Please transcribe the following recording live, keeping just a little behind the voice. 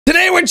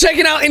Today we're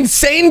checking out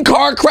insane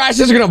car crashes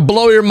that are gonna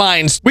blow your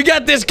minds. We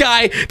got this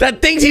guy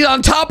that thinks he's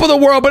on top of the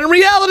world, but in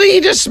reality, he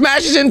just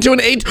smashes into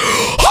an 8.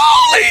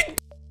 Holy!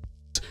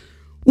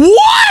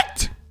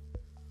 What?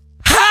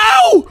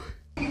 How?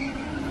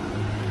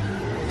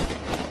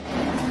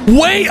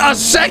 Wait a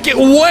second,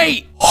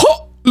 wait.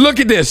 Look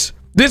at this.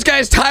 This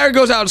guy's tire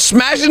goes out,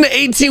 smashes into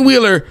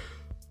 18-wheeler.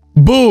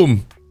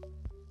 Boom.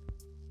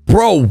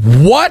 Bro,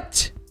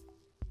 what?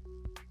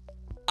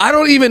 I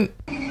don't even...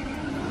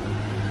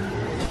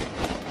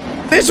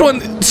 This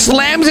one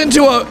slams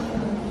into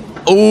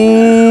a...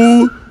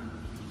 Ooh.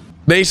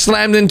 They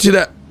slammed into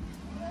that...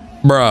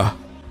 Bruh.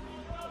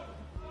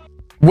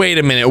 Wait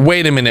a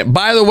minute.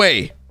 By the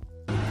way,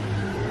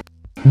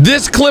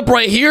 this clip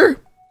right here,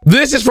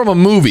 this is from a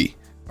movie,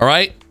 all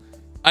right?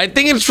 I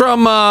think it's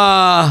from,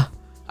 I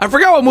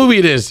forgot what movie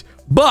it is,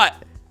 but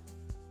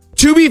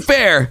to be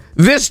fair,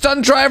 this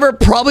stunt driver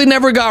probably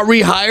never got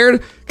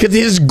rehired because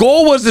his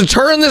goal was to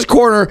turn this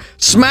corner,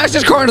 smash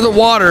his car into the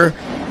water,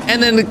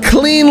 and then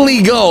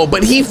cleanly go,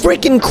 but he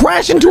freaking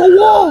crashed into a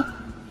wall.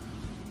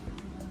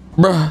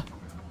 Bruh.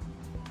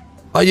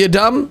 Are you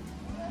dumb?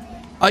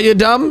 Are you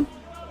dumb?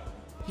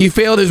 He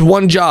failed his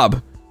one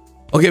job.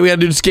 Okay, we gotta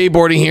do the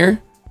skateboarding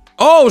here.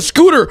 Oh,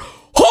 scooter.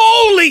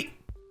 Holy...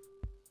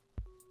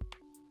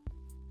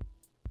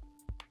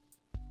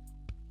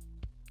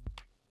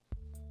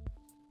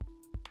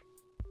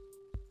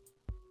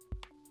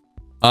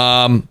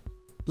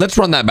 Let's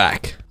run that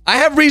back. I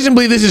have reason to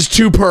believe this is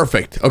too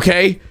perfect,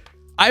 okay?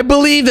 I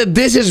believe that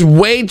this is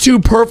way too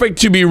perfect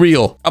to be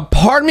real. A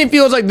part of me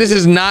feels like this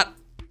is not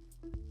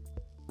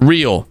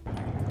real.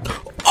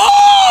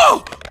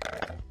 Oh!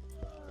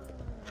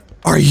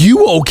 Are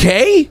you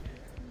okay?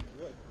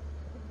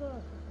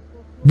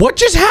 What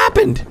just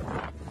happened?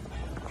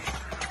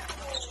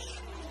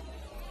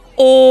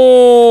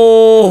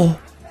 Oh.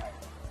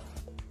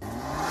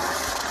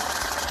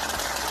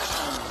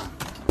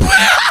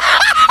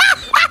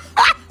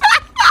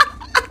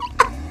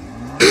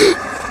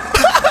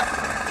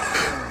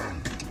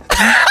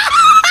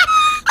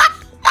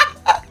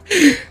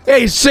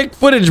 Hey, sick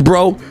footage,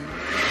 bro.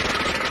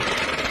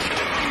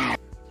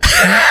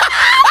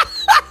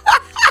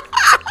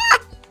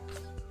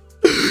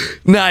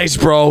 Nice,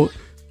 bro.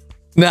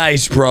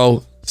 Nice,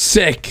 bro.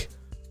 Sick.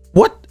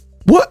 What?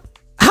 What?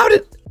 How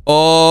did...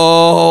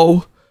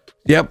 Oh.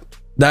 Yep.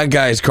 That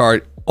guy's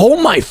car.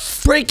 Oh my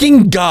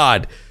freaking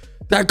God.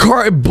 That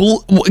car...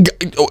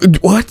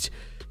 What?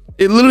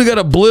 It literally got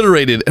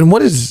obliterated. And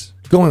what is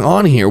going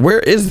on here? Where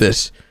is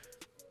this?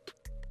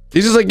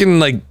 This is like in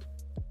like...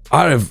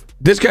 Out of...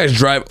 This guy's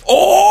driving.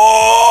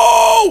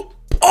 Oh!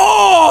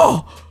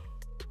 Oh!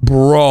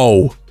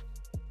 Bro.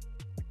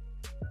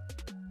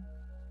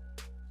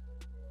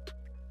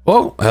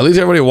 Well, at least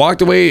everybody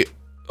walked away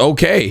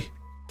okay.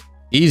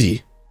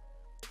 Easy.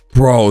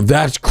 Bro,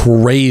 that's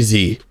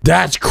crazy.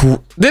 That's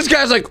this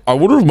guy's like, I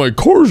wonder if my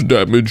car's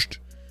damaged.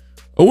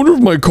 I wonder if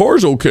my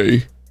car's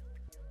okay.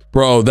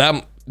 Bro,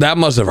 that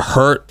must have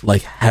hurt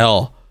like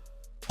hell.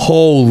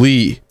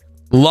 Holy.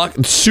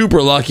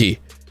 Super lucky.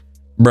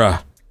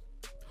 Bruh.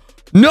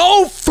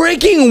 No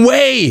freaking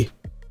way!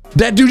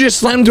 That dude just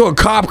slammed into a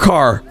cop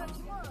car.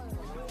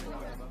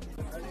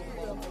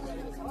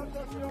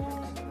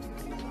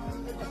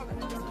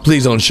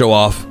 Please don't show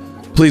off.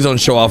 Please don't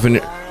show off.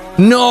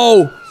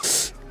 No!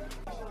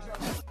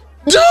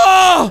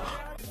 Ah!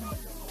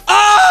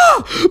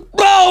 Ah!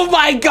 Oh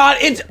my God!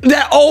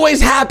 That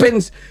always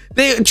happens.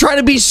 They try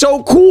to be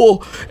so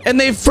cool and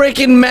they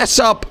freaking mess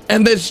up.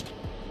 And this...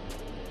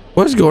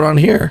 What is going on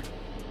here?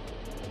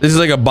 This is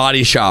like a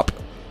body shop.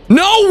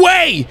 No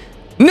way!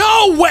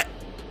 No way!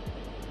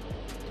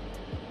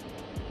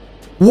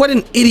 What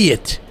an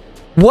idiot.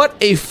 What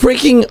a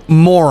freaking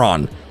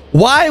moron.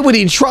 Why would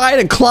he try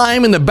to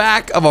climb in the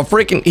back of a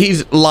freaking...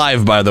 He's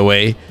live, by the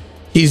way.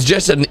 He's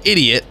just an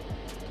idiot.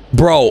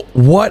 Bro,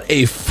 what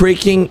a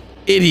freaking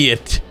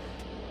idiot.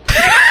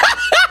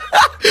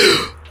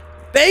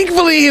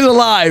 Thankfully, he's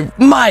alive.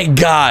 My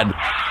God.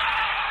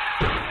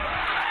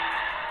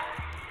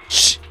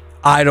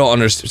 I don't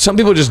understand. Some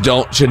people just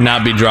should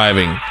not be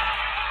driving.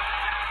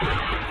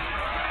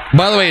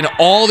 By the way, in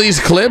all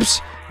these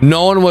clips,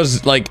 no one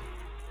was like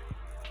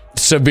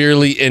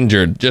severely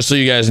injured. Just so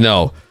you guys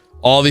know,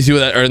 all these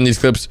people that are in these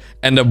clips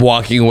end up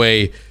walking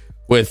away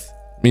with,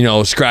 you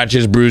know,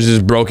 scratches,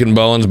 bruises, broken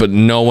bones, but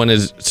no one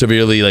is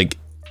severely like,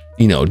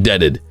 you know,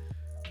 deaded.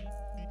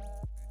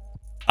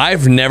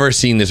 I've never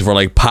seen this before,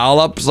 like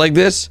pile-ups like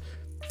this.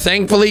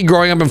 Thankfully,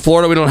 growing up in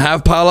Florida, we don't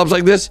have pile-ups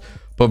like this.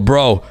 But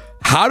bro,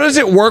 how does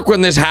it work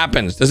when this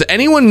happens? Does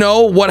anyone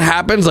know what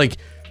happens? Like,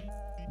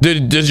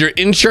 does your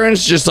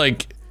insurance just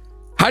like,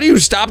 how do you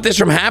stop this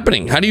from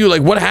happening? How do you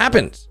like, what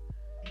happens?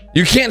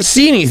 You can't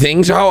see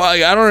anything, so how, I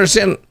don't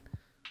understand.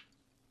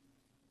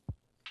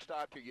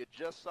 You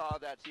just saw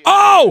that.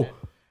 Oh!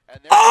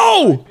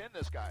 Oh!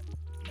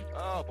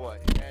 Oh boy!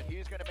 And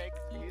he's gonna make.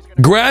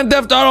 Grand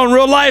Theft Auto in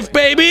real life,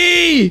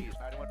 baby!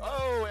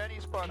 Oh, and he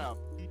spun him.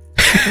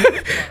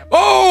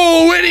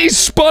 Oh, and he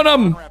spun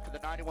him.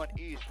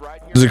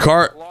 right here Is the in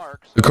car?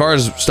 Clark's, The car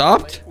is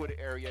stopped? Lakewood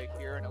area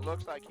here, and it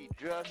looks like he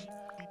just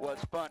was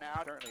spun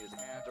out. Currently, his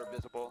hands are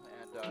visible,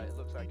 and it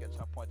looks like at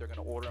some point they're going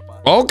to order him.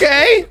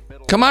 Okay.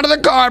 Come out of the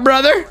car,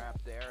 brother.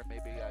 There,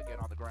 maybe get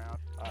on the ground,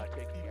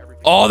 taking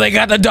everything. Oh, they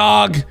got the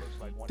dog.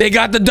 They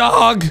got the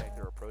dog.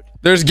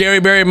 There's Gary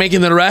Barry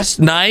making the arrest.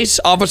 Nice.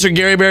 Officer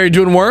Gary Barry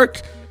doing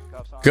work.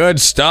 Good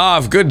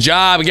stuff. Good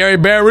job, Gary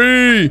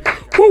Barry.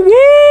 Woo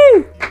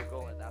woo.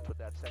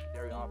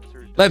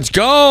 Let's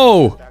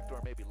go.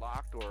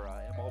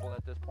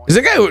 Is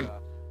that guy who...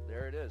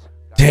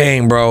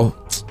 Dang, bro.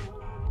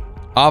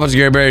 Officer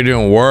Gary Barry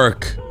doing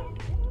work.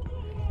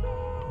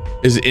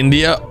 Is it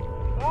India?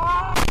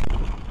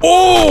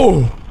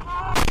 Oh!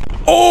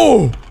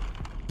 Oh!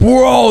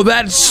 Bro,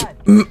 that's...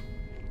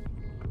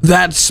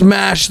 That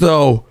smash,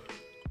 though.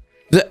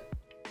 That...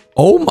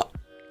 Oh, my...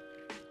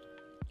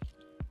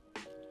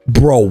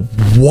 Bro,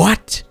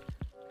 what?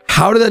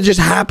 How did that just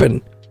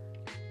happen?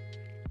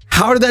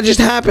 How did that just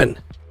happen?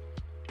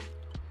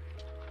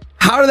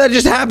 How did that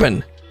just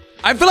happen?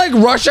 I feel like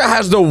Russia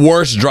has the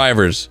worst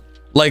drivers.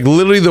 Like,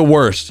 literally the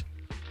worst.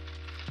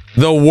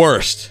 The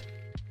worst.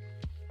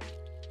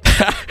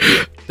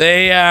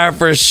 They are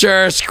for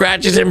sure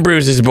scratches and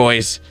bruises,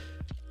 boys.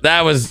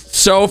 That was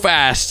so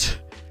fast.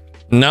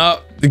 No,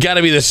 it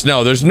gotta be the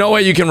snow. There's no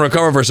way you can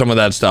recover for some of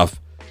that stuff.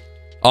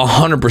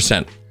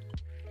 100%.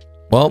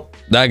 Well,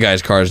 that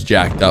guy's car is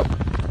jacked up.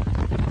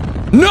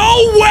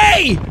 No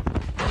way!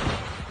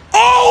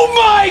 Oh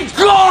my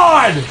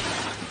god!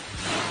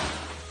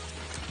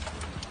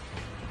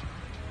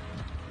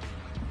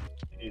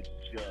 It's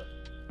just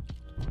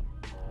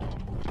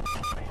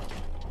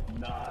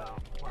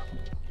not.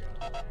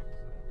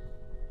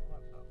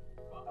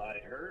 I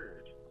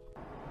heard.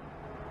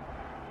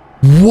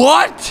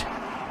 What?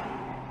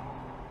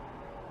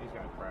 He's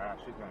gonna crash.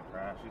 He's gonna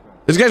crash.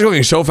 This guy's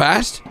going so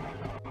fast.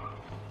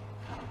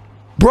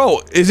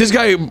 Bro, is this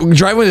guy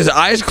driving with his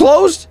eyes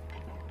closed?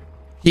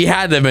 He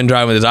had to have been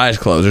driving with his eyes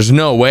closed. There's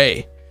no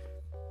way.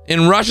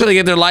 In Russia, they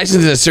get their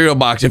license in a cereal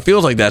box. It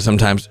feels like that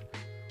sometimes.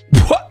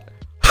 What?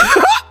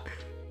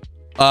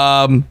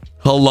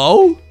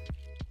 Hello?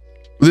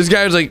 This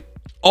guy was like,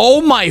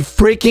 oh my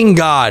freaking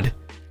god.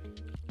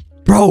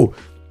 Bro,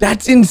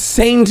 that's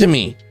insane to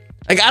me.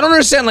 Like, I don't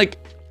understand, like...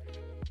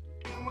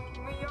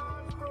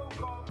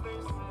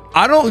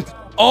 I don't...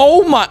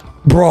 Oh my...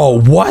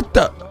 Bro, what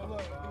the...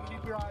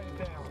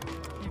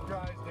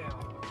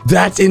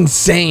 That's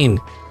insane.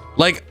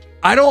 Like,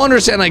 I don't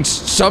understand, like,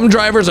 some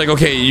drivers, like,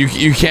 okay,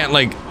 you can't,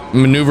 like,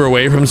 maneuver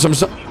away from some...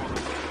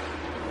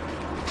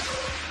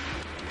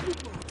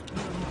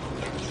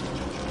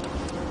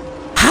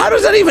 How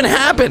does that even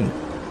happen?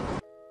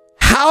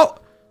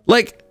 How...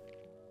 Like...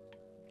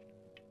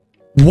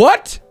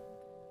 What?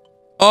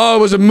 Oh, it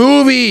was a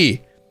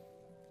movie.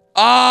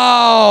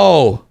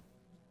 Oh.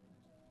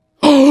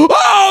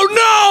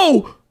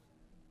 Oh, no!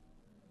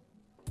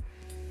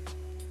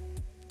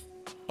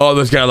 Oh,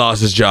 this guy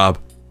lost his job.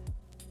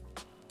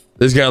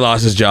 This guy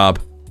lost his job.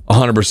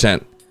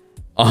 100%.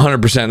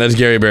 100%. That's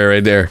Gary Bear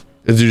right there.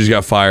 This dude just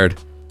got fired.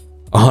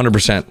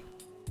 100%.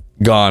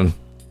 Gone.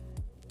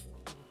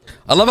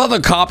 I love how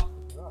the cop...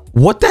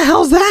 What the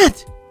hell's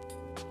that?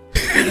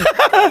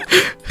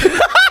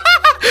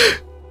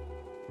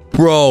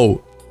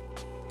 Bro.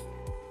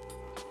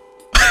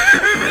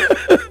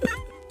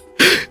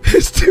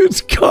 This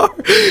dude's car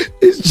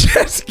is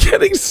just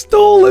getting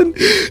stolen.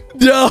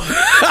 No.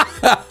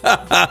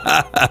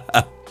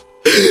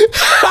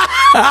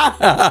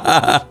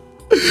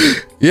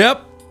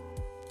 Yep.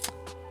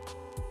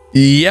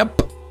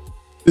 Yep.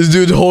 This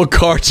dude's whole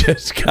car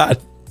just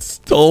got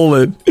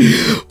stolen.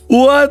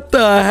 What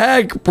the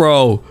heck,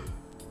 bro?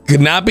 Could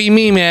not be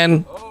me,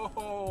 man.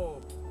 Oh,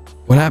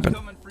 What happened?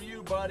 coming for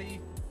you, buddy.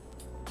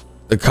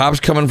 The cops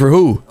coming for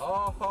who?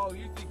 Oh,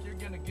 you think you're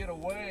gonna get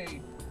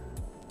away?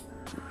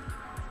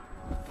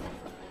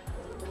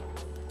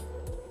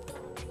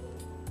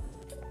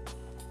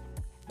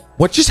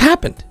 What just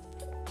happened?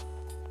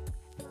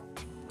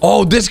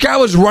 Oh, this guy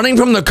was running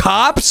from the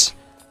cops?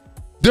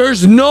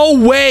 There's no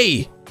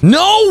way.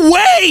 No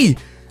way.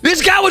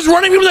 This guy was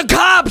running from the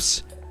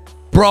cops.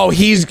 Bro,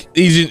 he's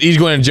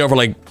going to jail for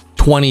like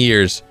 20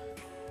 years.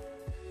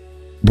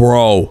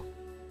 Bro.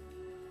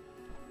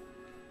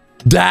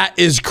 That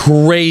is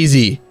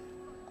crazy.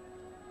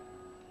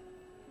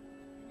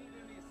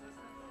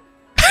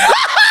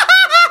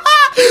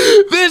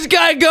 This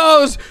guy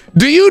goes,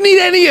 "Do you need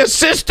any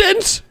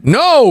assistance?"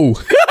 No.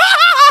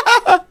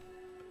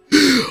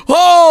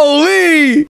 Holy.